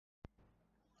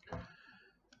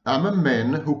I'm a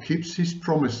man who keeps his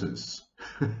promises.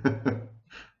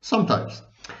 Sometimes.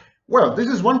 Well, this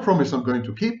is one promise I'm going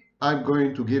to keep. I'm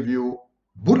going to give you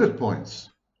bullet points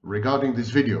regarding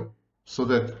this video so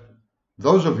that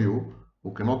those of you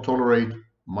who cannot tolerate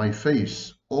my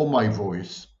face or my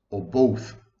voice or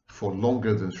both for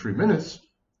longer than 3 minutes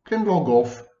can log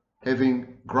off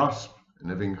having grasped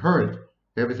and having heard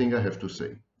everything I have to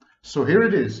say. So here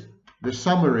it is, the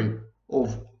summary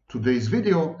of today's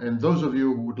video, and those of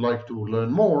you who would like to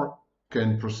learn more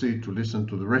can proceed to listen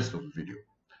to the rest of the video.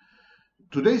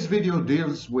 Today's video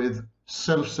deals with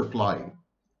self-supply,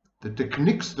 the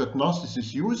techniques that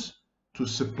narcissists use to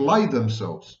supply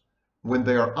themselves when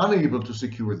they are unable to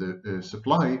secure the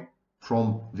supply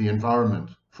from the environment,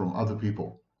 from other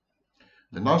people.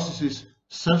 The narcissist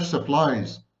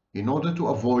self-supplies in order to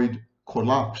avoid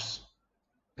collapse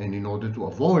and in order to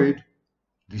avoid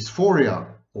dysphoria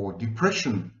or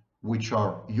depression, which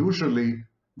are usually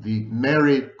the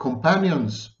merry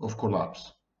companions of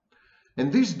collapse.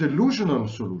 And this delusional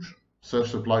solution,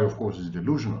 self-supply of course is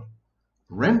delusional,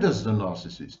 renders the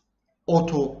narcissist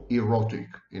autoerotic.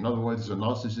 In other words, the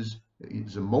narcissist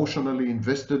is emotionally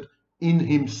invested in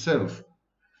himself.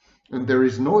 And there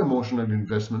is no emotional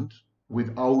investment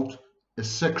without a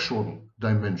sexual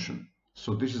dimension.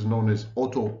 So this is known as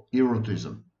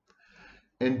autoerotism.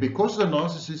 And because the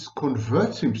narcissist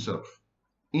converts himself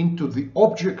into the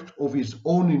object of his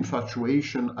own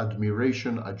infatuation,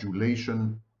 admiration,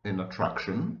 adulation, and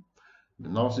attraction, the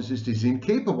narcissist is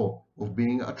incapable of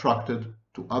being attracted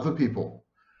to other people.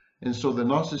 And so the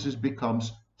narcissist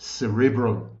becomes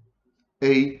cerebral,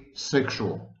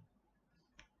 asexual.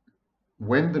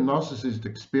 When the narcissist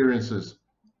experiences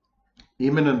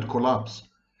imminent collapse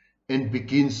and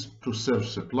begins to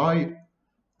self-supply,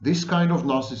 this kind of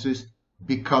narcissist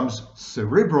becomes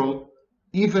cerebral,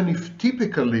 even if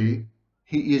typically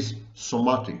he is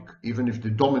somatic, even if the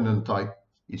dominant type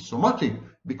is somatic,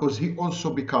 because he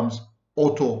also becomes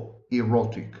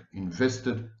autoerotic,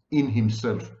 invested in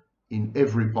himself in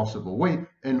every possible way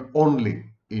and only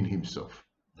in himself.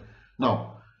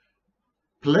 Now,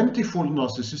 plentiful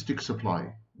narcissistic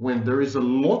supply, when there is a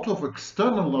lot of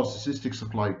external narcissistic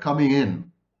supply coming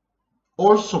in,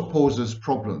 also poses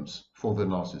problems for the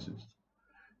narcissist.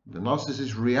 The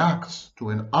narcissist reacts to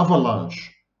an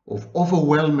avalanche of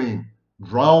overwhelming,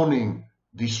 drowning,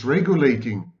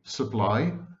 dysregulating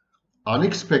supply,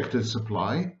 unexpected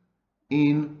supply,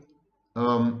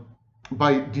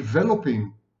 by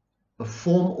developing a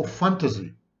form of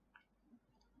fantasy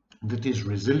that is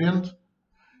resilient,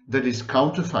 that is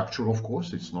counterfactual, of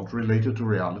course, it's not related to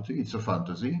reality, it's a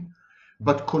fantasy,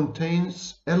 but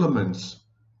contains elements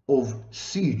of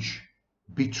siege,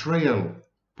 betrayal,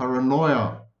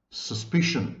 paranoia,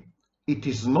 suspicion. It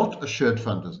is not a shared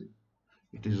fantasy.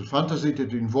 It is a fantasy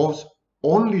that involves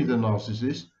only the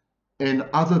narcissist and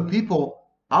other people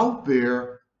out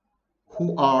there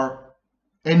who are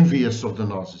envious of the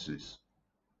narcissist.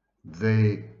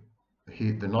 The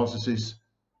narcissist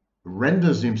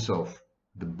renders himself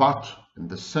the butt and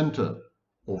the center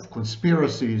of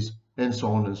conspiracies and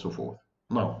so on and so forth.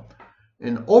 Now,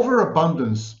 an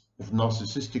overabundance of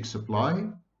narcissistic supply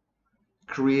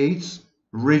creates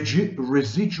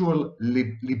residual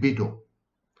libido.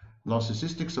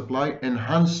 Narcissistic supply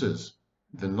enhances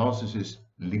the narcissist's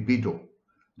libido.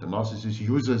 The narcissist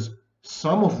uses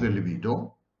some of the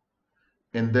libido,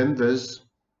 and then there's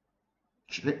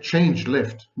change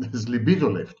left, there's libido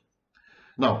left.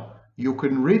 Now, you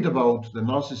can read about the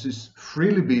narcissist's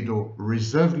free libido,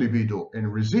 reserved libido,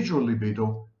 and residual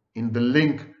libido in the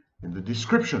link in the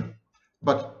description.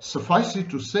 But suffice it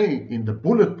to say in the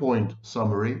bullet point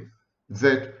summary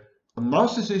that a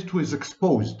narcissist who is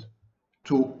exposed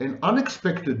to an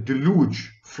unexpected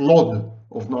deluge, flood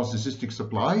of narcissistic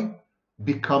supply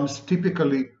becomes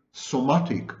typically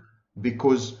somatic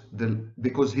because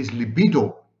his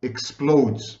libido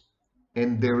explodes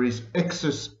and there is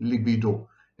excess libido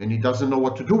and he doesn't know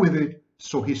what to do with it,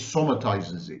 so he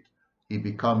somatizes it.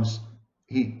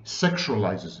 He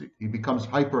sexualizes it. He becomes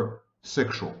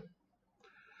hypersexual.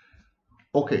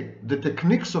 Okay, the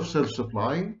techniques of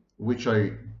self-supply, which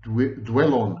I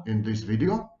dwell on in this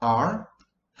video, are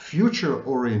future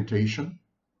orientation,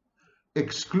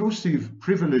 exclusive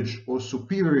privilege or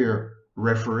superior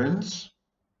reference,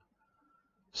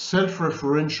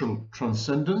 self-referential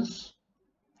transcendence,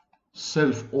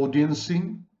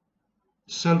 self-audiencing,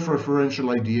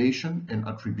 self-referential ideation and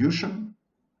attribution,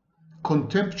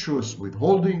 contemptuous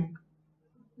withholding,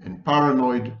 and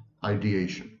paranoid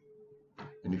ideation.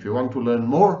 And if you want to learn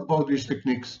more about these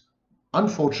techniques,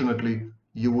 unfortunately,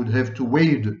 you would have to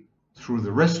wade through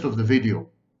the rest of the video.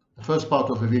 The first part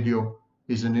of the video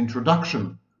is an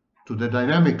introduction to the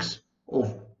dynamics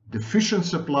of deficient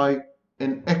supply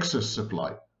and excess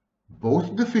supply.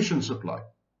 Both deficient supply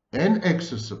and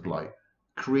excess supply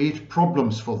create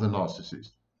problems for the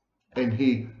narcissist, and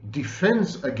he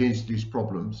defends against these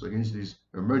problems, against these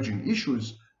emerging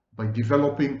issues, by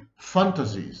developing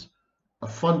fantasies, a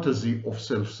fantasy of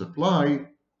self-supply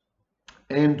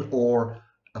and or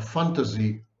a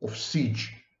fantasy of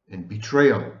siege and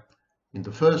betrayal. In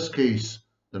the first case,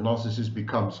 the narcissist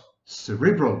becomes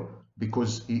cerebral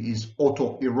because he is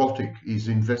autoerotic. He is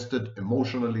invested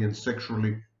emotionally and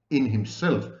sexually in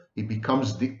himself. He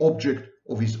becomes the object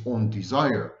of his own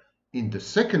desire. In the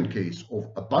second case of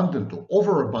abundant or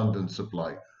overabundant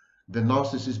supply, the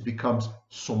narcissist becomes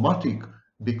somatic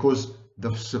because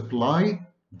the supply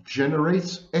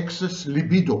generates excess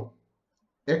libido,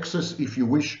 excess, if you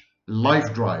wish,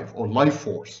 life drive or life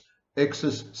force,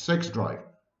 excess sex drive,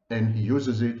 and he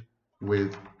uses it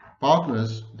with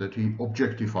partners that he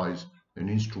objectifies and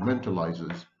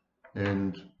instrumentalizes,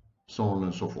 and so on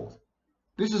and so forth.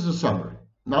 This is the summary.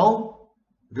 Now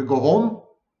you can go home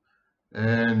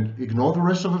and ignore the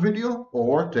rest of the video,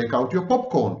 or take out your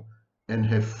popcorn and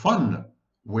have fun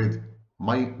with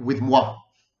moi.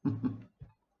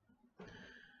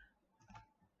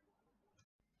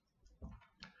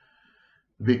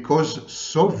 Because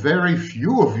so very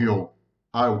few of you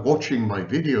are watching my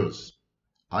videos,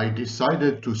 I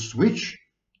decided to switch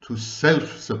to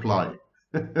self-supply.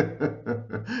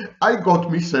 I got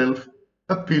myself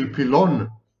a pilpilon,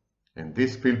 and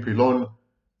this pilpilon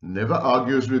never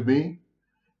argues with me,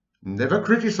 never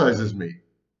criticizes me.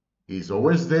 He's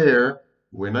always there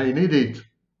when I need it,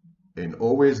 and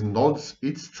always nods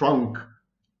its trunk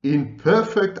in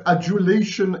perfect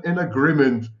adulation and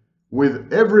agreement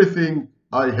with everything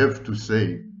I have to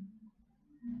say.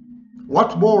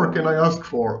 What more can I ask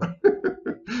for?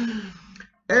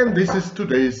 And this is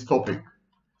today's topic: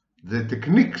 the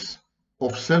techniques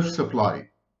of self-supply.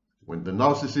 When the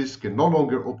narcissist can no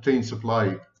longer obtain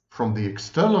supply from the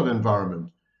external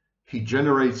environment, he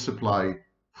generates supply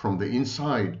from the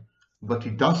inside, but he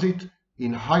does it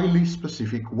in highly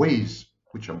specific ways,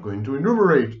 which I'm going to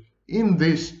enumerate in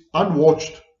this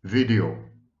unwatched video.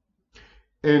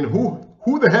 And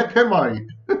who the heck am I?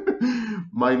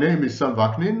 My name is Sam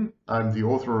Vaknin. I'm the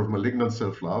author of Malignant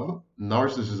Self-Love,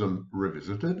 Narcissism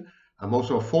Revisited. I'm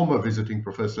also a former visiting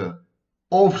professor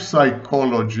of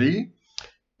psychology,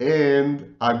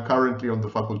 and I'm currently on the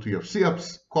faculty of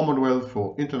CIAPS, Commonwealth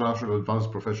for International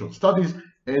Advanced Professional Studies,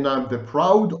 and I'm the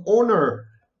proud owner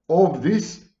of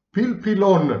this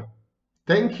pilpilon.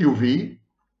 Thank you, V.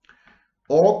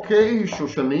 Okay,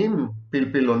 Shoshanim,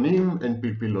 pilpilonim, and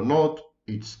pilpilonot,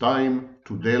 it's time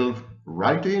to delve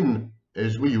right in,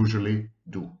 as we usually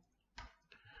do.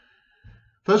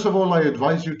 First of all, I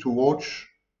advise you to watch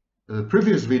the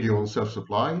previous video on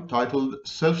self-supply titled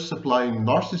Self-Supplying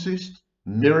Narcissist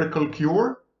Miracle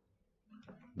Cure.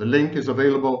 The link is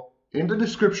available in the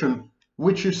description,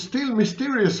 which is still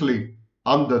mysteriously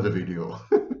under the video.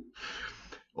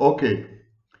 Okay,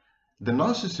 the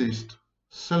narcissist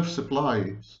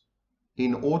self-supplies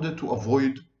in order to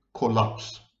avoid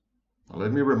collapse. Now,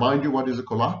 let me remind you what is a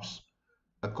collapse.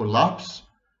 A collapse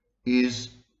is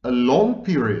a long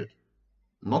period,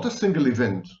 not a single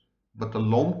event, but a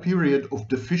long period of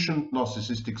deficient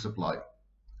narcissistic supply.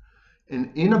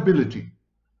 An inability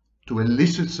to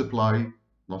elicit supply,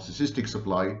 narcissistic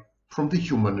supply, from the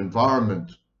human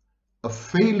environment. A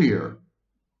failure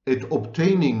at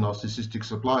obtaining narcissistic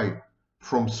supply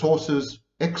from sources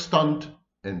extant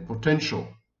and potential.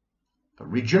 A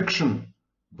rejection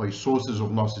by sources of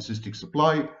narcissistic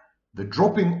supply, the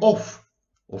dropping off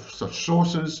of such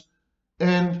sources,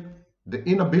 and the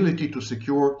inability to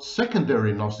secure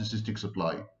secondary narcissistic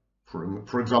supply,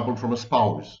 for example, from a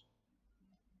spouse.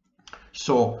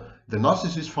 So the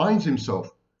narcissist finds himself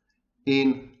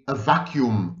in a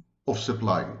vacuum of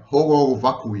supply, horror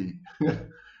vacui.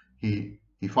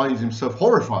 He finds himself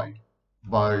horrified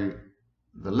by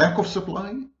the lack of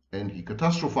supply, and he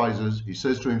catastrophizes. He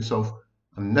says to himself,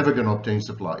 I'm never going to obtain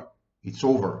supply. It's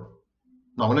over.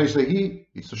 Now, when I say he,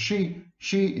 it's a she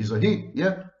is a he,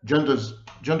 yeah?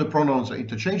 Gender pronouns are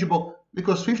interchangeable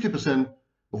because 50%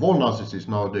 of all narcissists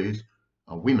nowadays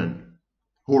are women.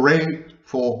 Hooray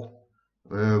for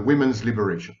women's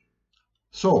liberation.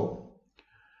 So,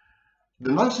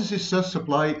 the narcissist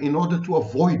self-supply in order to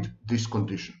avoid this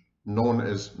condition, known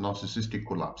as narcissistic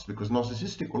collapse, because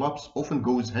narcissistic collapse often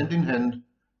goes hand in hand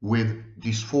with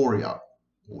dysphoria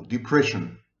or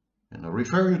depression. And I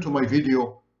refer you to my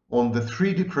video on the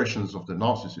 3 depressions of the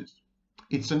narcissist.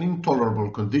 It's an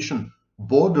intolerable condition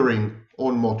bordering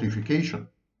on mortification.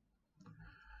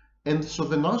 And so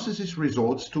the narcissist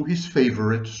resorts to his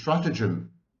favorite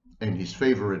stratagem, and his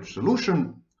favorite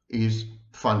solution is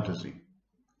fantasy.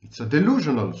 It's a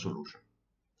delusional solution.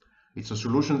 It's a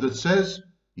solution that says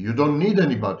you don't need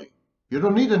anybody, you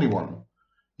don't need anyone.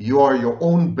 You are your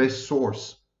own best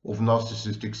source of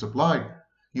narcissistic supply.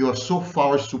 You are so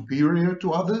far superior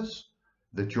to others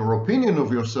that your opinion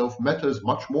of yourself matters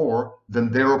much more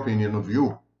than their opinion of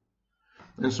you.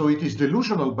 And so it is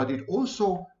delusional, but it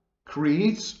also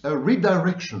creates a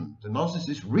redirection. The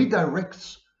narcissist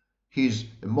redirects his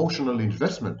emotional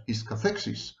investment, his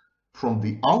cathexis, from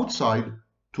the outside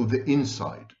to the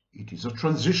inside. It is a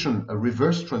transition, a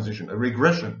reverse transition, a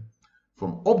regression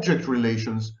from object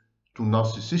relations to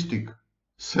narcissistic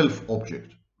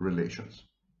self-object relations.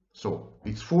 So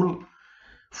it's full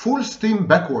steam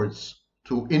backwards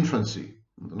to infancy.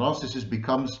 The narcissist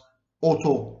becomes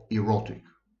autoerotic.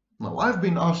 Now, I've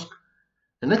been asked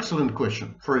an excellent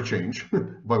question for a change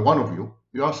by one of you.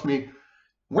 You asked me,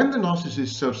 when the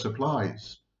narcissist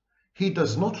self-supplies, he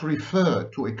does not refer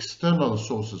to external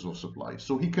sources of supply.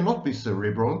 So he cannot be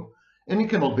cerebral and he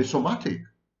cannot be somatic.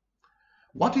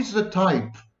 What is the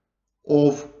type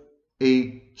of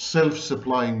a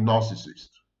self-supplying narcissist?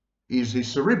 Is he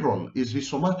cerebral? Is he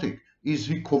somatic? Is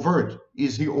he covert?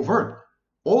 Is he overt?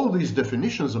 All these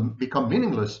definitions become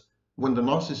meaningless when the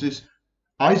narcissist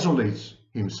isolates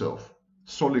himself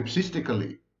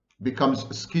solipsistically, becomes a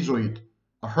schizoid,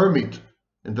 a hermit,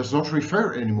 and does not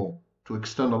refer anymore to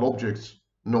external objects,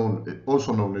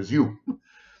 also known as you.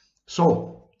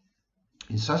 So,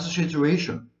 in such a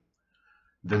situation,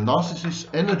 the narcissist's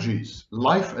energies,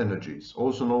 life energies,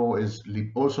 also known as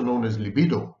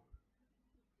libido.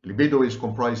 Libido is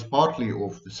comprised partly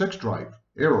of the sex drive,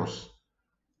 eros,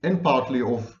 and partly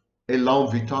of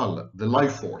élan vital, the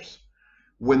life force.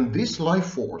 When this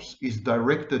life force is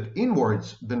directed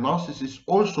inwards, the narcissist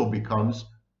also becomes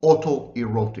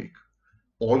autoerotic.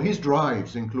 All his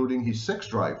drives, including his sex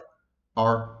drive,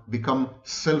 become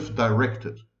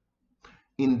self-directed.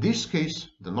 In this case,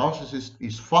 the narcissist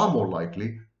is far more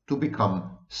likely to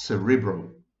become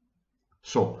cerebral.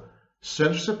 So,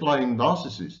 self-supplying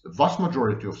narcissists, the vast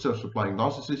majority of self-supplying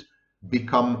narcissists,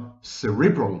 become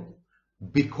cerebral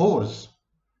because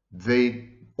they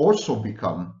also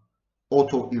become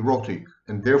autoerotic,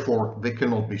 and therefore they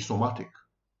cannot be somatic.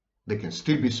 They can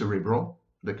still be cerebral,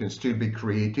 they can still be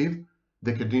creative,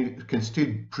 they can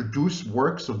still produce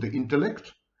works of the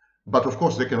intellect, but of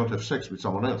course they cannot have sex with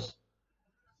someone else.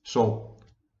 So,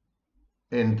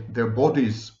 and their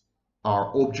bodies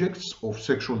are objects of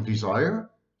sexual desire,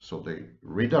 so they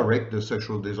redirect the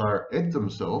sexual desire at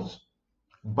themselves,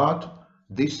 but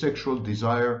this sexual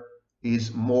desire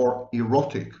is more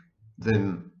erotic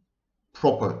than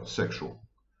proper sexual.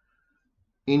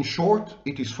 In short,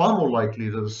 it is far more likely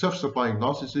that a self-supplying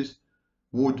narcissist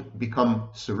would become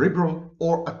cerebral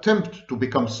or attempt to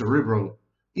become cerebral,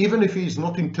 even if he is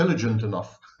not intelligent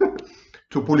enough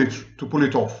to pull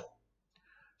it off.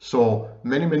 So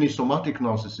many somatic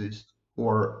narcissists who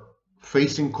are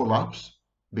facing collapse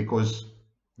because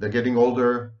they're getting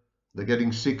older, they're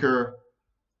getting sicker,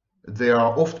 they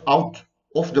are oft out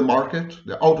of the market,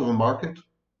 they're out of the market.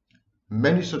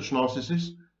 Many such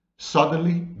narcissists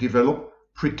suddenly develop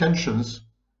pretensions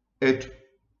at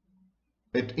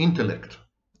intellect.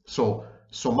 So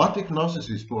somatic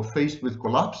narcissists who are faced with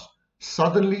collapse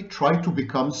suddenly try to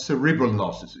become cerebral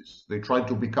narcissists. They try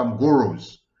to become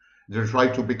gurus. They try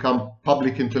to become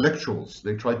public intellectuals.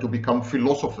 They try to become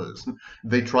philosophers.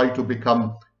 They try to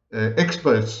become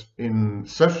experts in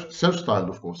self-styled,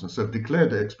 of course, and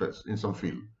self-declared experts in some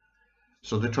field.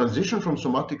 So the transition from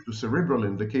somatic to cerebral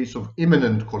in the case of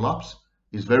imminent collapse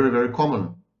is very, very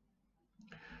common.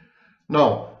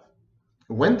 Now,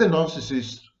 when the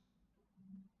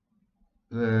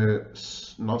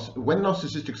when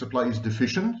narcissistic supply is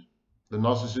deficient, the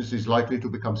narcissist is likely to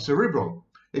become cerebral.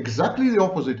 Exactly the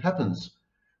opposite happens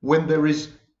when there is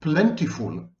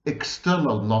plentiful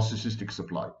external narcissistic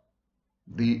supply.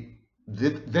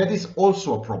 That is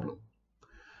also a problem.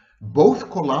 Both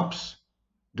collapse,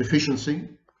 deficiency,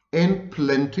 and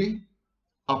plenty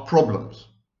are problems.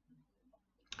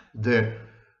 There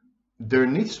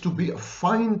needs to be a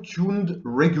fine-tuned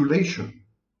regulation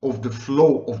of the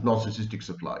flow of narcissistic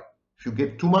supply. If you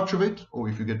get too much of it, or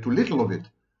if you get too little of it,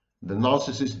 the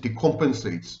narcissist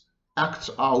decompensates, acts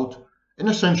out, and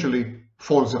essentially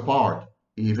falls apart.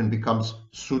 He even becomes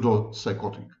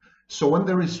pseudo-psychotic. So when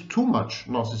there is too much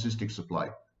narcissistic supply,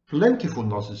 plentiful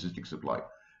narcissistic supply,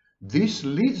 this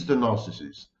leads the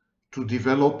narcissist to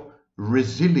develop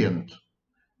resilient,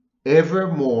 ever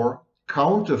more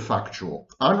counterfactual,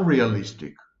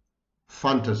 unrealistic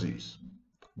fantasies.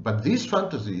 But these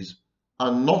fantasies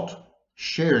are not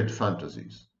shared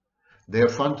fantasies. They are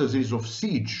fantasies of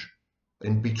siege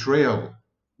and betrayal,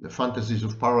 the fantasies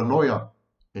of paranoia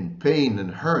and pain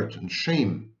and hurt and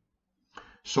shame.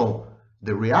 So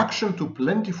the reaction to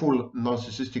plentiful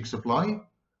narcissistic supply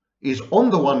is, on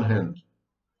the one hand,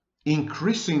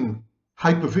 increasing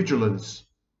hypervigilance,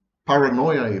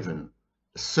 paranoia even,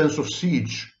 a sense of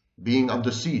siege, being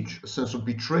under siege, a sense of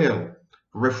betrayal,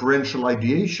 referential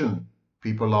ideation.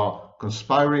 People are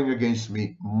conspiring against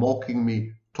me, mocking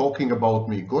me, talking about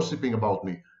me, gossiping about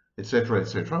me, etc.,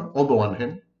 on the one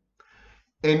hand.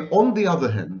 And on the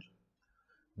other hand,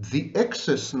 the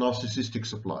excess narcissistic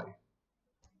supply,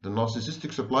 the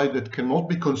narcissistic supply that cannot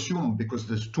be consumed because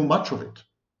there's too much of it,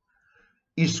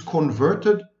 is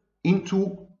converted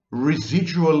into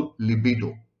residual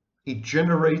libido. It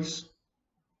generates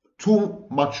too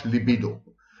much libido.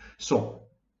 So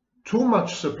too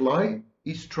much supply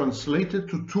is translated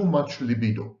to too much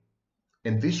libido.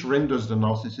 And this renders the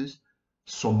narcissist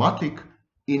somatic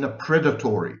in a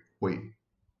predatory way.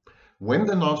 When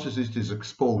the narcissist is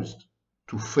exposed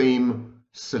to fame,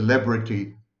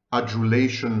 celebrity,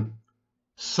 adulation,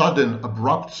 sudden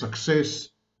abrupt success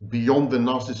beyond the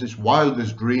narcissist's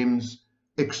wildest dreams,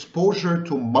 exposure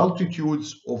to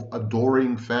multitudes of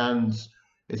adoring fans,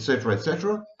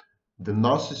 etc., the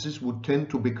narcissist would tend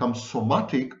to become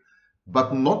somatic,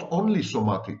 but not only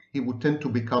somatic, he would tend to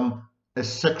become a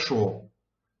sexual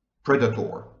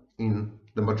predator in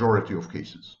the majority of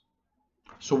cases.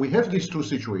 So we have these two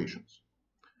situations: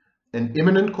 an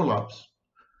imminent collapse,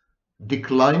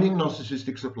 declining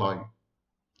narcissistic supply,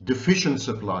 deficient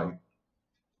supply,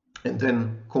 and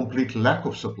then complete lack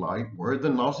of supply, where the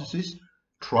narcissist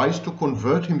tries to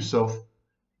convert himself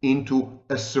into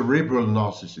a cerebral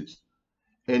narcissist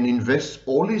and invests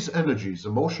all his energies,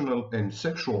 emotional and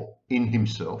sexual, in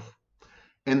himself.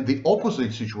 And the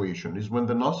opposite situation is when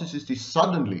the narcissist is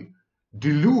suddenly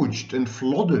deluged and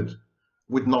flooded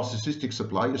with narcissistic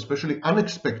supply, especially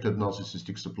unexpected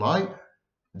narcissistic supply.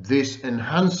 This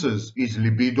enhances his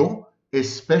libido,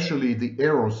 especially the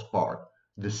eros part,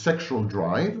 the sexual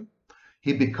drive.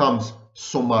 He becomes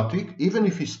somatic. Even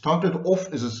if he started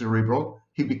off as a cerebral,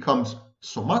 he becomes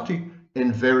somatic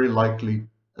and very likely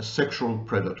a sexual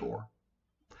predator.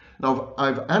 Now,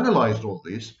 I've analyzed all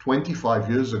this 28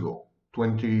 years ago,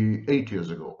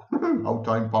 how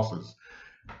time passes.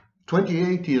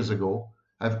 28 years ago,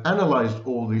 I've analyzed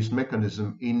all this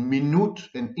mechanism in minute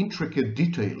and intricate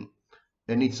detail,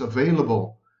 and it's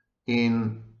available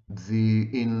in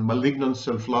Malignant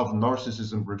Self-Love,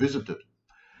 Narcissism Revisited.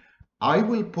 I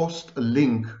will post a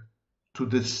link to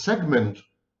the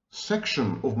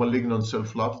section of Malignant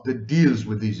Self-Love that deals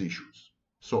with these issues.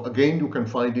 So again, you can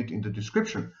find it in the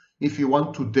description if you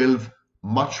want to delve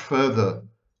much further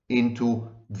into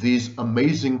these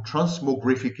amazing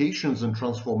transmogrifications and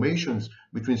transformations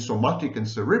between somatic and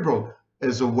cerebral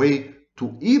as a way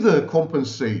to either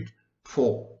compensate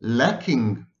for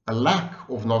a lack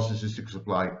of narcissistic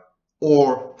supply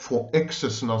or for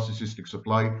excess narcissistic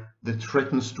supply that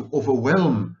threatens to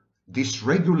overwhelm,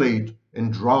 dysregulate,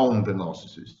 and drown the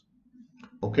narcissist.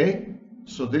 Okay,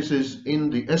 so this is in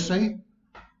the essay,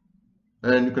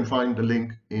 and you can find the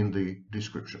link in the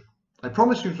description. I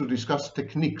promise you to discuss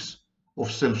techniques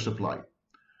of self-supply.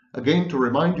 Again, to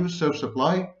remind you,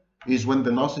 self-supply is when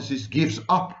the narcissist gives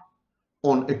up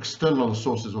on external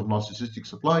sources of narcissistic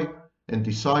supply and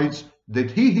decides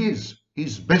that he is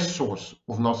his best source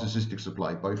of narcissistic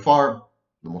supply, by far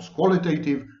the most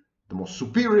qualitative, the most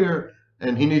superior,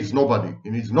 and he needs nobody,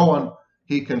 he needs no one.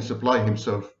 He can supply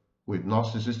himself with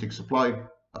narcissistic supply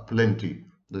aplenty.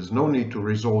 There's no need to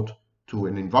resort to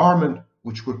an environment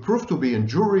which could prove to be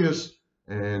injurious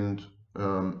and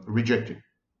rejecting.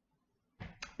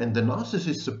 And the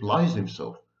narcissist supplies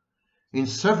himself in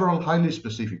several highly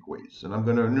specific ways, and I'm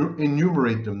going to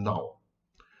enumerate them now.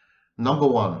 Number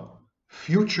one,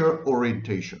 future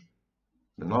orientation.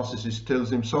 The narcissist tells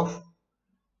himself,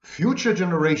 future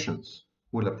generations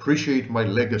will appreciate my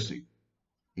legacy.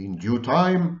 In due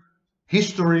time,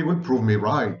 history will prove me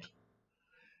right.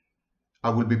 I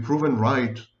will be proven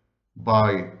right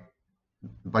by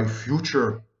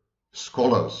future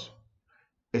scholars,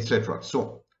 etc.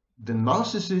 So the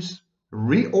narcissist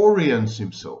reorients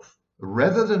himself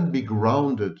rather than be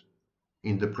grounded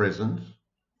in the present,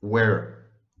 where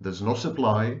there's no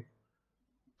supply,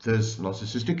 there's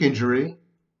narcissistic injury,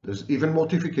 there's even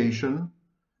mortification,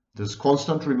 there's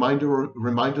constant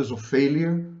reminders of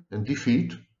failure and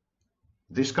defeat.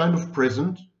 This kind of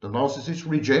present the narcissist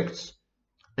rejects,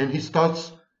 and he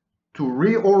starts to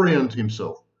reorient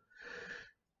himself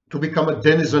to become a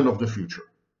denizen of the future.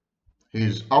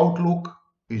 His outlook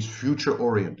is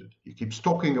future-oriented. He keeps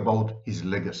talking about his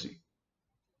legacy.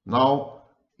 Now,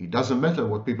 it doesn't matter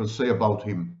what people say about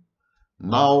him.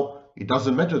 Now, it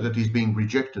doesn't matter that he's being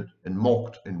rejected and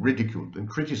mocked and ridiculed and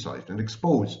criticized and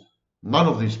exposed. None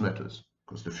of this matters,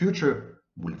 because the future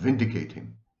will vindicate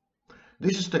him.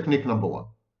 This is technique number one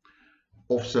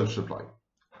of self-supply.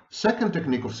 Second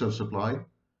technique of self-supply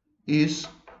is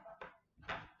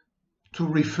to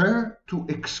refer to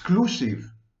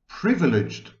exclusive,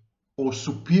 privileged, or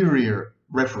superior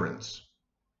reference.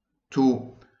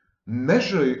 To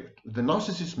measure, the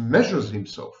narcissist measures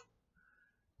himself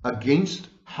against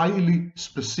highly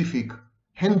specific,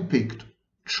 handpicked,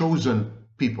 chosen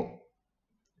people.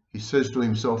 He says to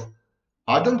himself,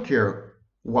 I don't care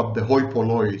what the hoi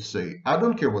polloi say. I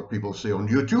don't care what people say on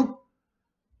YouTube.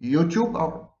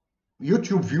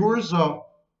 YouTube viewers are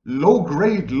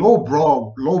low-grade,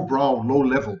 low-brow,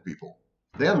 low-level people.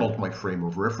 They are not my frame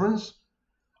of reference.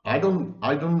 I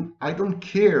don't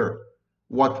care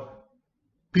what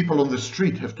people on the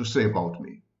street have to say about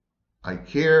me. I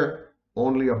care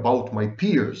only about my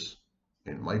peers,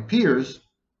 and my peers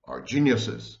are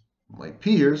geniuses. My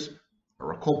peers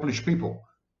are accomplished people.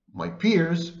 My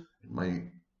peers, my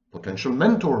potential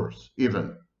mentors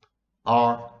even,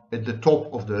 are at the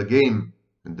top of their game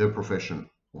in their profession.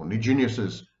 Only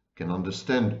geniuses can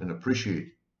understand and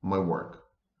appreciate my work.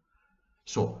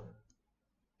 So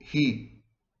he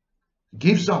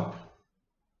gives up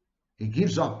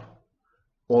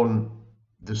on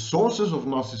the sources of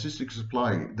narcissistic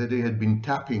supply that they had been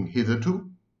tapping hitherto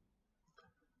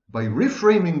by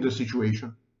reframing the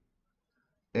situation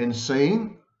and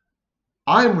saying,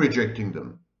 I'm rejecting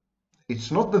them.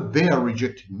 It's not that they are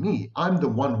rejecting me. I'm the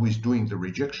one who is doing the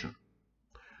rejection.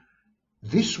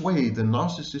 This way, the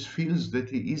narcissist feels that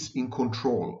he is in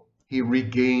control. He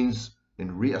regains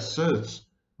and reasserts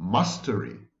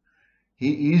mastery.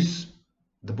 He is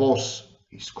the boss.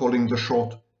 He's calling the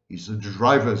shot. He's the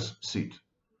driver's seat.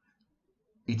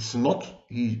 It's not,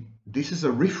 this is a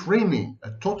reframing,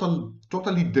 a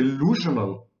totally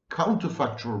delusional,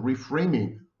 counterfactual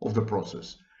reframing of the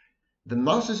process. The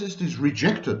narcissist is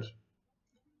rejected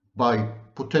by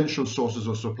potential sources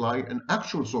of supply and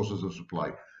actual sources of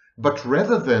supply. But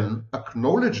rather than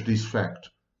acknowledge this fact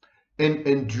and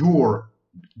endure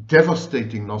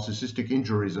devastating narcissistic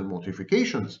injuries and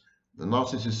mortifications, the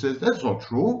narcissist says, that's not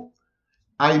true.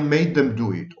 I made them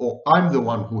do it, or I'm the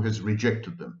one who has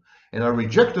rejected them. And I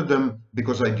rejected them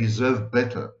because I deserve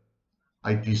better.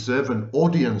 I deserve an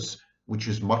audience which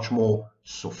is much more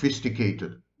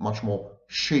sophisticated, much more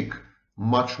chic,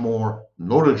 much more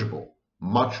knowledgeable,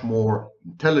 much more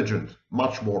intelligent,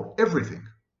 much more everything.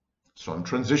 So I'm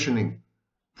transitioning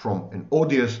from an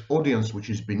audience which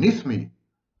is beneath me,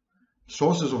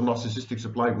 sources of narcissistic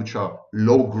supply which are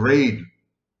low grade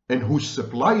and whose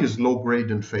supply is low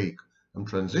grade and fake. I'm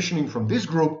transitioning from this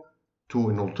group to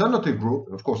an alternative group.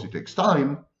 And of course, it takes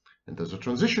time and there's a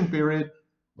transition period,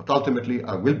 but ultimately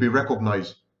I will be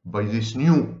recognized by this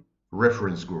new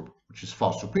reference group, which is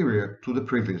far superior to the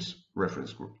previous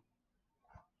reference group.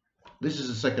 This is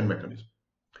the second mechanism.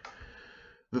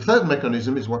 The third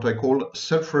mechanism is what I call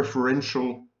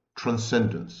self-referential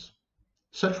transcendence.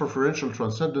 Self-referential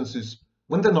transcendence is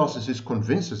when the narcissist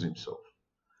convinces himself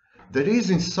that he is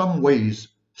in some ways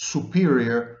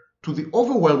superior to the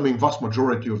overwhelming vast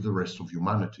majority of the rest of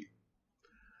humanity.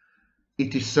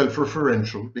 It is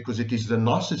self-referential because it is the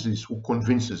narcissist who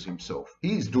convinces himself.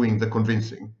 He is doing the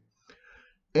convincing.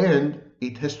 And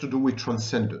it has to do with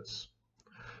transcendence.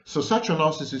 So such a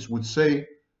narcissist would say,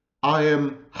 I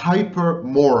am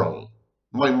hyper-moral.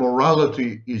 My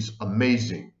morality is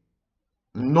amazing.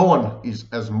 No one is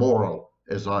as moral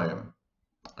as I am.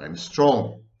 I'm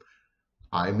strong.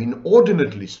 I'm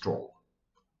inordinately strong.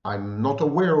 I'm not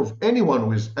aware of anyone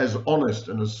who is as honest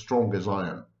and as strong as I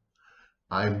am.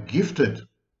 I'm gifted.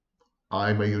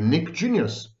 I'm a unique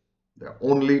genius. There are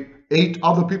only 8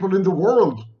 other people in the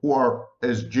world who are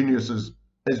as geniuses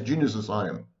as I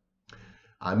am.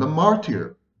 I'm a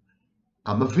martyr.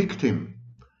 I'm a victim.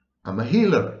 I'm a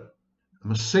healer.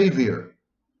 I'm a savior.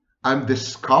 I'm the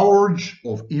scourge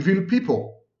of evil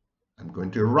people. I'm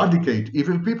going to eradicate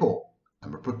evil people.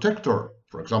 I'm a protector,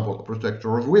 for example, a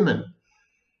protector of women.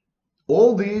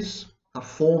 All these are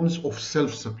forms of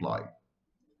self-supply.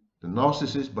 The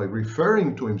narcissist, by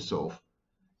referring to himself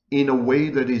in a way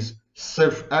that is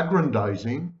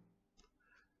self-aggrandizing,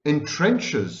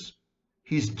 entrenches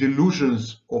his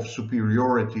delusions of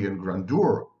superiority and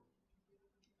grandeur,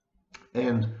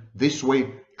 and this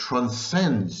way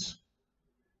transcends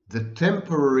the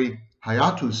temporary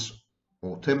hiatus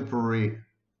or temporary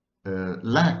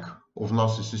lack of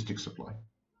narcissistic supply.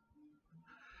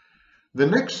 The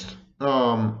next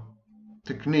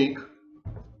technique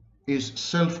is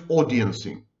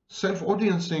self-audiencing.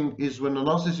 Self-audiencing is when a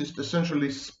narcissist essentially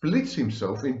splits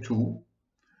himself in two.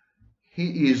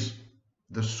 He is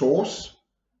the source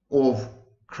of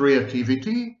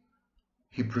creativity.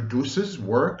 He produces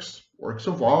works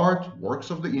of art, works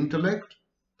of the intellect,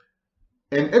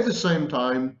 and at the same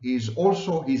time, he is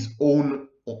also his own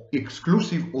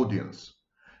exclusive audience.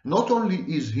 Not only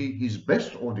is he his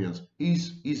best audience,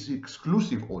 he's his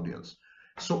exclusive audience.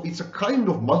 So it's a kind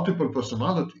of multiple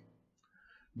personality.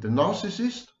 The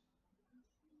narcissist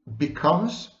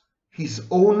becomes his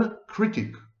own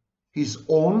critic, his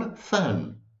own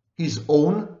fan, his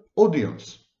own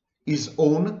audience, his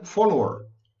own follower,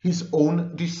 his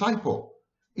own disciple,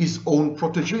 his own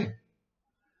protege.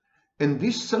 And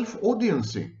this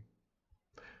self-audiencing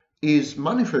is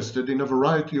manifested in a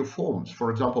variety of forms. For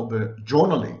example, the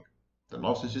journaling. The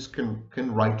narcissist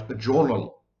can write a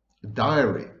journal, a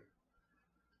diary,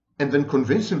 and then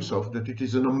convince himself that it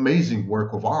is an amazing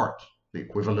work of art, the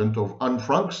equivalent of Anne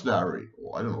Frank's diary,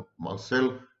 or I don't know,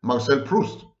 Marcel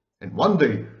Proust. And one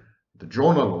day, the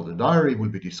journal or the diary will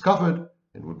be discovered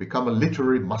and will become a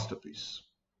literary masterpiece.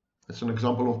 That's an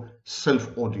example of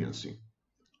self-audiencing.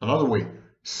 Another way,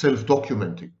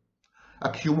 self-documenting,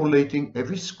 accumulating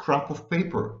every scrap of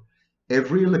paper,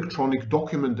 every electronic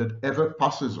document that ever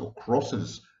passes or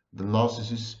crosses the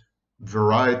narcissist's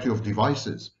variety of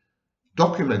devices,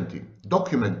 documenting,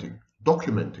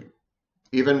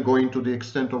 even going to the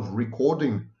extent of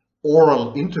recording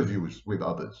oral interviews with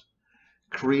others,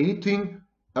 creating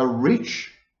a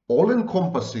rich,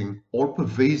 all-encompassing,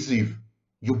 all-pervasive,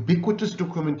 ubiquitous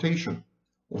documentation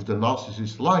of the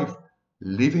narcissist's life,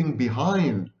 leaving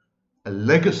behind a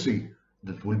legacy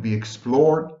that will be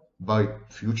explored by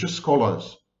future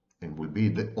scholars and will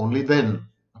be only then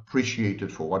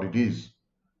appreciated for what it is,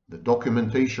 the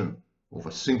documentation of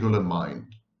a singular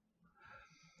mind.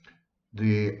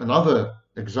 Another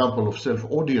example of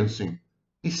self-audiencing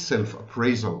is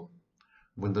self-appraisal,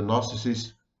 when the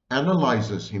narcissist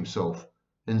analyzes himself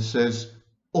and says,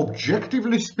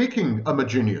 objectively speaking, I'm a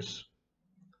genius.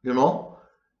 You know,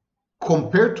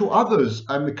 compared to others,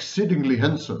 I'm exceedingly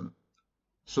handsome.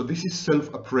 So this is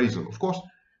self-appraisal. Of course,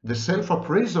 the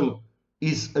self-appraisal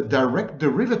is a direct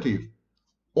derivative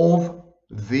of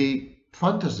the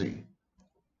fantasy,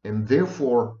 and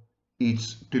therefore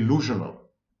it's delusional.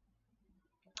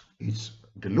 It's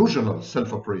delusional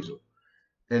self-appraisal,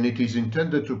 and it is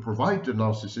intended to provide the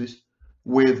narcissist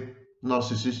with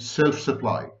narcissist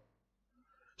self-supply.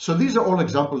 So these are all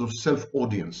examples of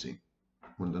self-audiencing,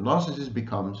 when the narcissist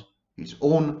becomes his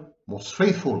own most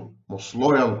faithful, most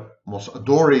loyal, most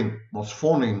adoring, most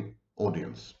fawning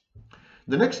audience.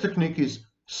 The next technique is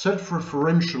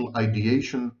self-referential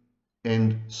ideation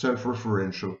and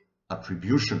self-referential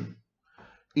attribution.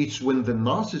 It's when the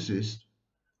narcissist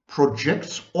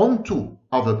projects onto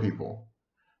other people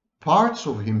parts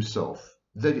of himself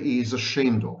that he is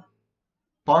ashamed of,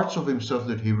 parts of himself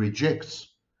that he rejects,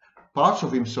 parts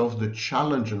of himself that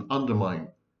challenge and undermine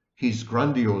his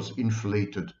grandiose,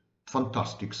 inflated,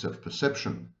 fantastic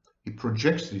self-perception. He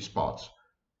projects these parts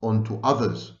onto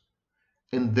others,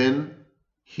 and then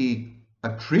he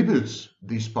attributes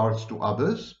these parts to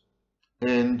others,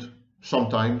 and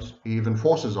sometimes he even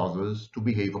forces others to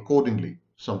behave accordingly,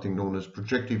 something known as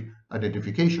projective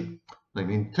identification. An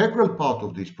integral part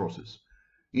of this process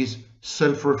is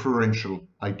self-referential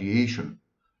ideation,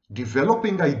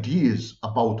 developing ideas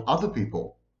about other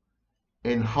people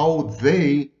and how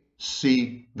they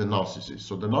see the narcissist.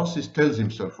 So the narcissist tells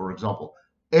himself, for example,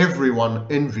 everyone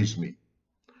envies me.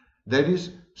 That is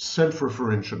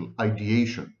self-referential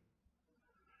ideation.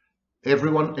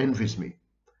 Everyone envies me.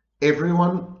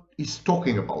 Everyone is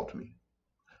talking about me.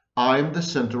 I'm the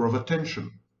center of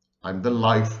attention. I'm the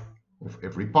life of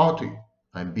every party.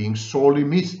 I'm being sorely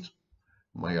missed.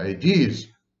 My ideas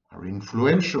are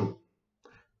influential.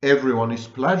 Everyone is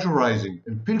plagiarizing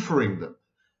and pilfering them.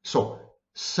 So,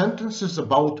 sentences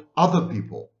about other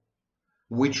people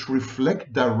which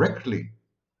reflect directly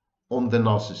on the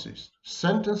narcissist.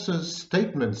 Sentences,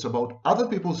 statements about other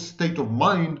people's state of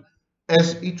mind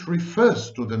as it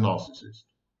refers to the narcissist.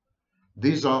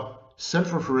 These are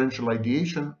self-referential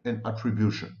ideation and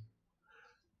attribution.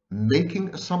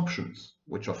 Making assumptions,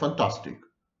 which are fantastic,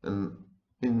 and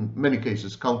in many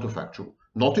cases counterfactual.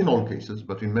 Not in all cases,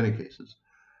 but in many cases.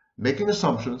 Making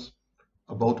assumptions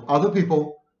about other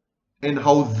people and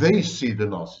how they see the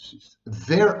narcissist,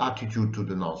 their attitude to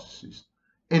the narcissist,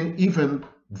 and even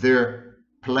their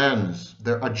plans,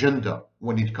 their agenda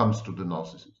when it comes to the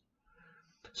narcissist.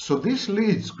 So this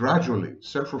leads gradually,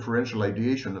 self-referential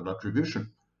ideation and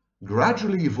attribution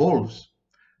gradually evolves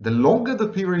The longer the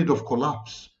period of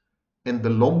collapse and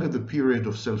the longer the period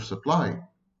of self-supply,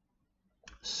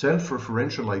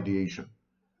 self-referential ideation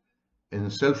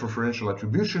and self-referential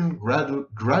attribution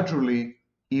gradually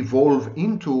evolve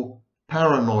into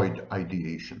paranoid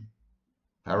ideation.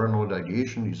 Paranoid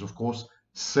ideation is, of course,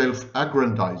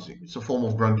 self-aggrandizing. It's a form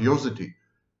of grandiosity.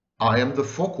 I am the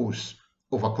focus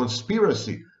of a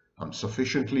conspiracy. I'm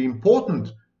sufficiently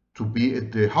important to be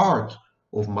at the heart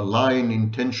of malign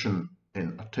intention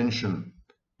and attention.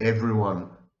 Everyone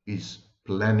is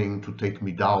planning to take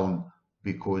me down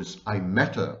because I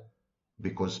matter,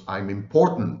 because I'm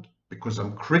important, because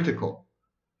I'm critical.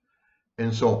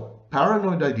 And so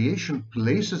paranoid ideation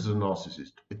places the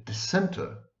narcissist at the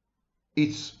center.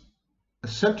 It's a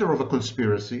center of a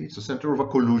conspiracy, it's a center of a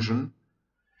collusion,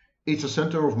 it's a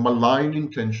center of malign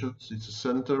intentions, it's a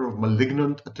center of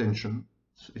malignant attention.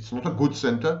 It's not a good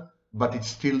center, but it's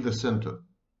still the center.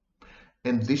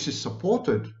 And this is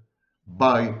supported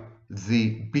by the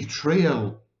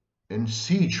betrayal and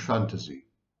siege fantasy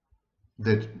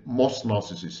that most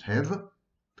narcissists have,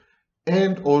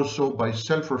 and also by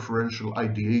self-referential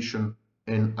ideation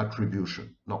and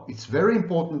attribution. Now, it's very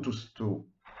important to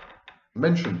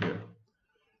mention here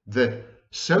that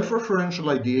self-referential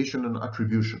ideation and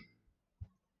attribution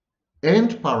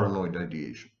and paranoid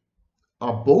ideation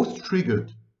are both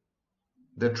triggered.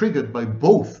 They're triggered by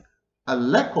both a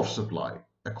lack of supply,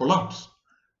 a collapse,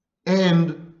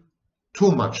 and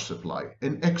too much supply,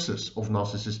 an excess of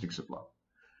narcissistic supply.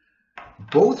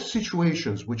 Both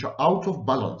situations which are out of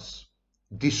balance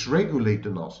dysregulate the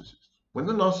narcissist. When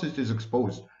the narcissist is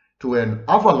exposed to an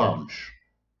avalanche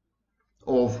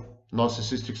of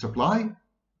narcissistic supply,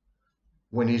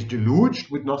 when he's deluged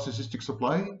with narcissistic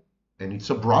supply, and it's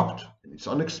abrupt and it's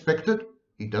unexpected,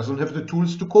 he doesn't have the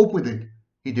tools to cope with it.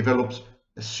 He develops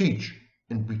a siege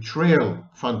and betrayal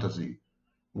fantasy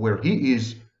where he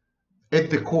is at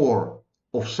the core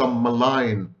of some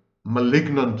malign,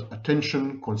 malignant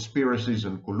attention, conspiracies,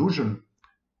 and collusion.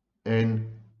 And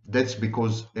that's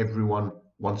because everyone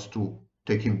wants to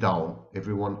take him down.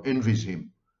 Everyone envies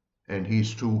him. And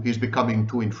he's becoming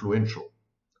too influential.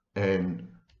 And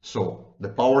so the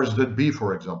powers that be,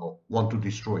 for example, want to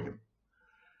destroy him.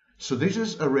 So this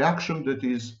is a reaction that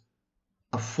is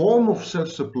a form of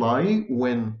self-supply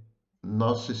when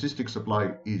narcissistic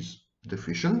supply is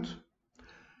deficient,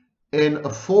 and a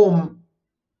form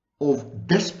of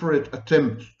desperate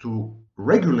attempt to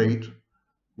regulate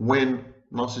when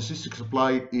narcissistic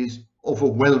supply is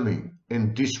overwhelming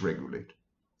and dysregulated.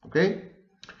 Okay?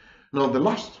 Now, the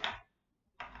last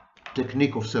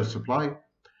technique of self-supply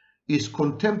is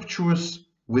contemptuous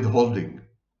withholding.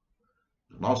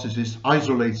 The narcissist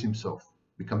isolates himself,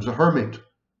 becomes a hermit,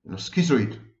 a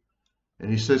schizoid,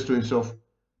 and he says to himself,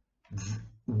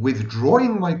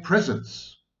 withdrawing my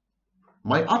presence,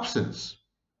 my absence,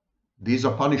 these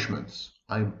are punishments.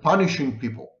 I'm punishing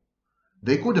people.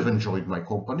 They could have enjoyed my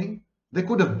company. They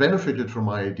could have benefited from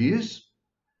my ideas.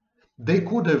 They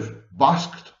could have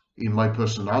basked in my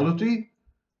personality.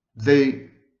 They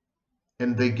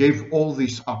gave all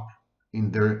this up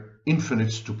in their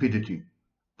infinite stupidity.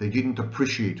 They didn't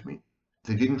appreciate me.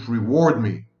 They didn't reward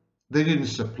me. They didn't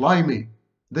supply me.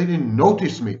 They didn't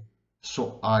notice me.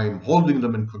 So I'm holding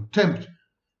them in contempt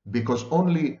because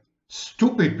only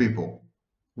stupid people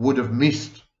would have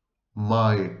missed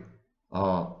my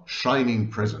shining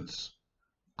presence.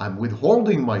 I'm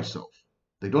withholding myself.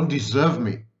 They don't deserve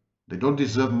me. They don't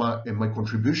deserve my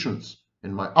contributions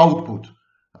and my output.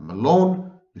 I'm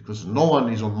alone because no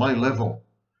one is on my level.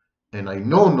 And I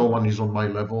know no one is on my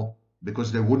level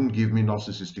because they wouldn't give me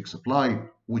narcissistic supply,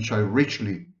 which I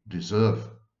richly deserve.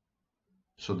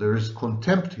 So there is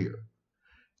contempt here.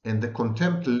 And the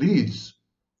contempt leads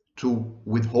to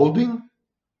withholding,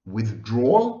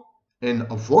 withdrawal, and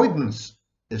avoidance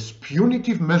as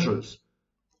punitive measures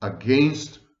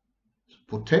against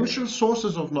potential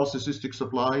sources of narcissistic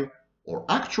supply or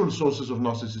actual sources of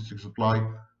narcissistic supply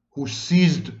who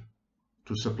ceased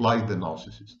to supply the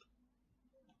narcissist.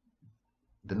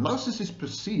 The narcissist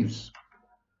perceives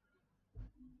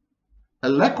a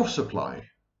lack of supply,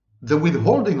 the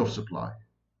withholding of supply.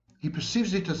 He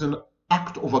perceives it as an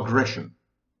act of aggression.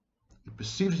 He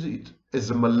perceives it as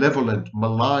a malevolent,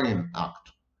 malign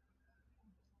act.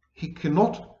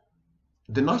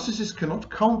 The narcissist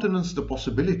cannot countenance the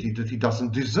possibility that he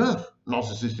doesn't deserve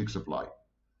narcissistic supply.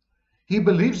 He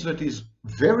believes that his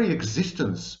very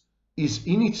existence is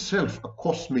in itself a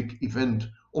cosmic event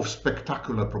of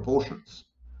spectacular proportions.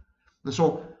 And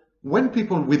so when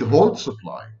people withhold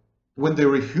supply, when they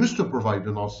refuse to provide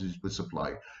the narcissist with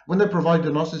supply, when they provide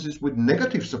the narcissist with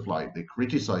negative supply, they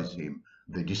criticize him,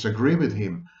 they disagree with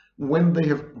him,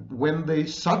 when they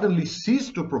suddenly cease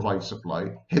to provide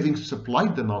supply, having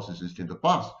supplied the narcissist in the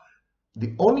past,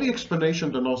 the only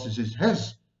explanation the narcissist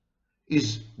has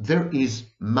is there is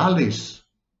malice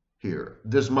here.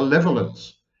 There's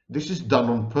malevolence. This is done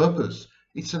on purpose.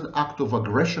 It's an act of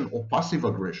aggression or passive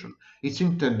aggression. It's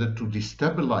intended to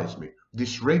destabilize me,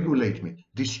 dysregulate me,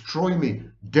 destroy me,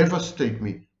 devastate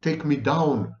me, take me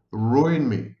down, ruin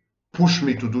me, push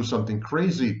me to do something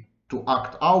crazy, to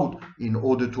act out in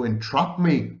order to entrap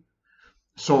me.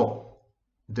 So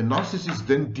the narcissist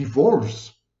then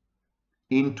devolves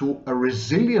into a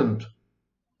resilient,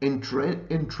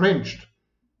 entrenched,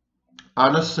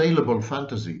 unassailable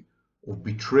fantasy of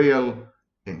betrayal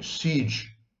and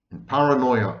siege and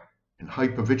paranoia and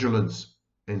hypervigilance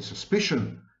and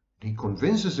suspicion. He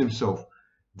convinces himself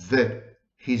that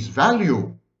his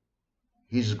value,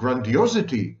 his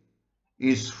grandiosity,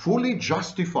 is fully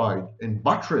justified and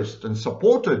buttressed and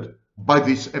supported by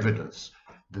this evidence.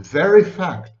 The very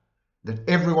fact that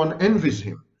everyone envies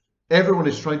him, everyone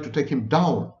is trying to take him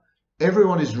down,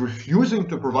 everyone is refusing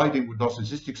to provide him with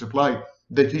narcissistic supply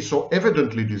that he so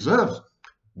evidently deserves.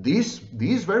 These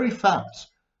very facts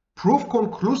prove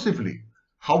conclusively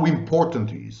how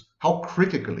important he is, how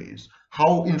critical he is,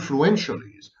 how influential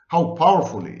he is, how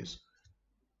powerful he is.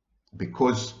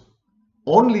 Because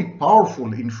only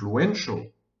powerful, influential,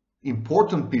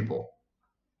 important people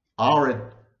are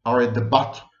at the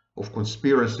butt of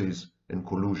conspiracies and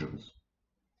collusions.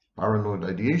 Paranoid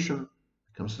ideation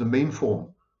becomes the main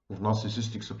form of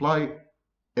narcissistic supply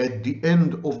at the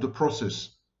end of the process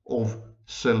of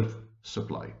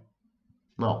self-supply.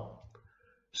 Now,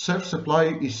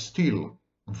 self-supply is still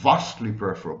vastly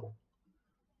preferable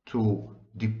to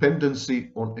dependency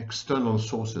on external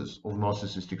sources of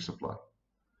narcissistic supply.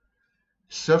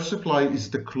 Self-supply is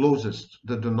the closest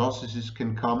that the narcissist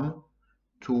can come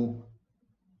to,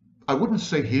 I wouldn't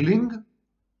say healing,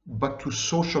 but to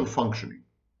social functioning.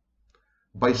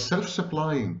 By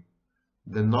self-supplying,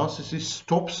 the narcissist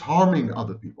stops harming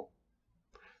other people.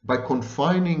 By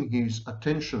confining his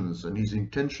attentions and his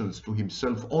intentions to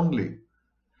himself only,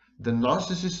 the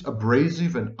narcissist's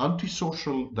abrasive and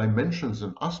antisocial dimensions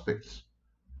and aspects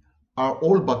are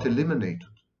all but eliminated.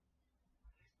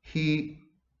 He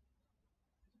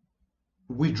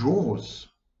withdraws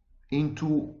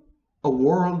into a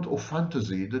world of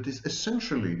fantasy that is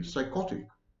essentially psychotic.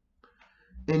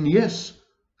 And yes,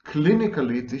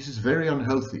 clinically this is very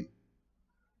unhealthy,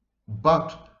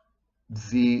 but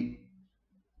the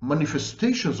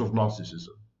manifestations of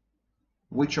narcissism,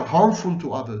 which are harmful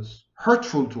to others,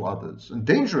 hurtful to others, and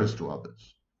dangerous to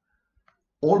others,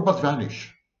 all but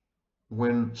vanish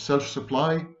when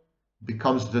self-supply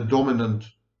becomes the dominant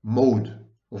mode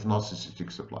of narcissistic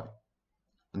supply.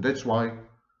 And that's why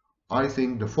I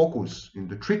think the focus in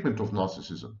the treatment of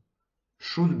narcissism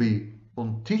should be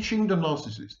on teaching the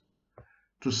narcissist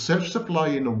to self-supply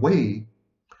in a way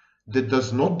that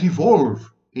does not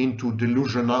devolve into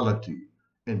delusionality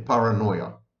and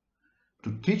paranoia,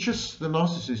 to teach us the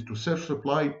narcissist to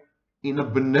self-supply in a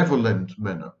benevolent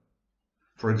manner.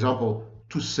 For example,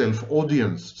 to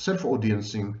self-audience.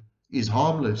 Self-audiencing is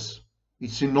harmless,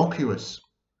 it's innocuous.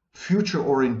 Future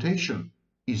orientation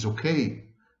is okay.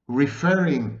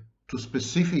 Referring to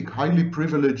specific, highly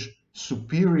privileged,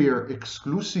 superior,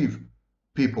 exclusive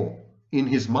people in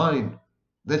his mind,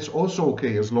 that's also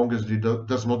okay as long as it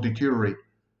does not deteriorate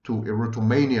to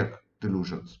erotomaniac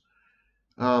delusions.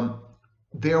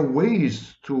 There are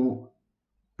ways to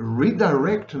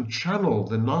redirect and channel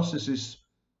the narcissist's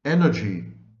energy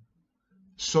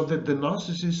so that the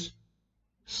narcissist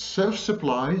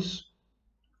self-supplies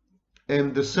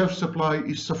and the self-supply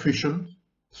is sufficient,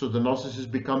 so the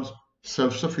narcissist becomes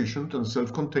self-sufficient and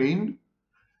self-contained,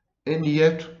 and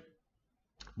yet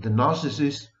the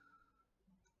narcissist's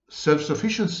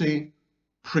self-sufficiency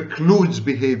precludes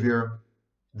behavior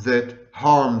that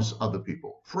harms other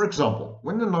people. For example,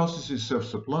 when the narcissist is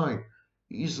self-supply,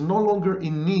 he is no longer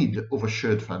in need of a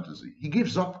shared fantasy. He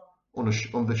gives up on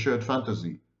the shared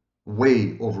fantasy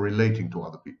way of relating to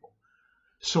other people.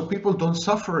 So people don't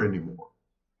suffer anymore.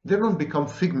 They don't become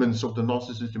figments of the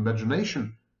narcissist's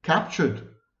imagination, captured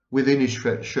within his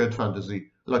shared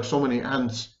fantasy, like so many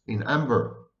ants in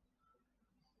amber.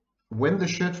 When the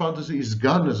shared fantasy is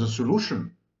gone as a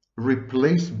solution,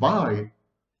 replaced by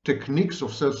techniques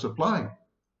of self-supply,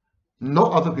 no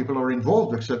other people are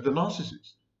involved except the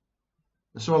narcissist.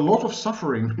 So a lot of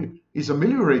suffering is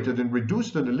ameliorated and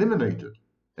reduced and eliminated.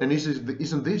 And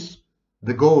isn't this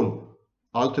the goal,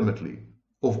 ultimately,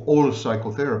 of all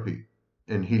psychotherapy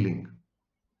and healing?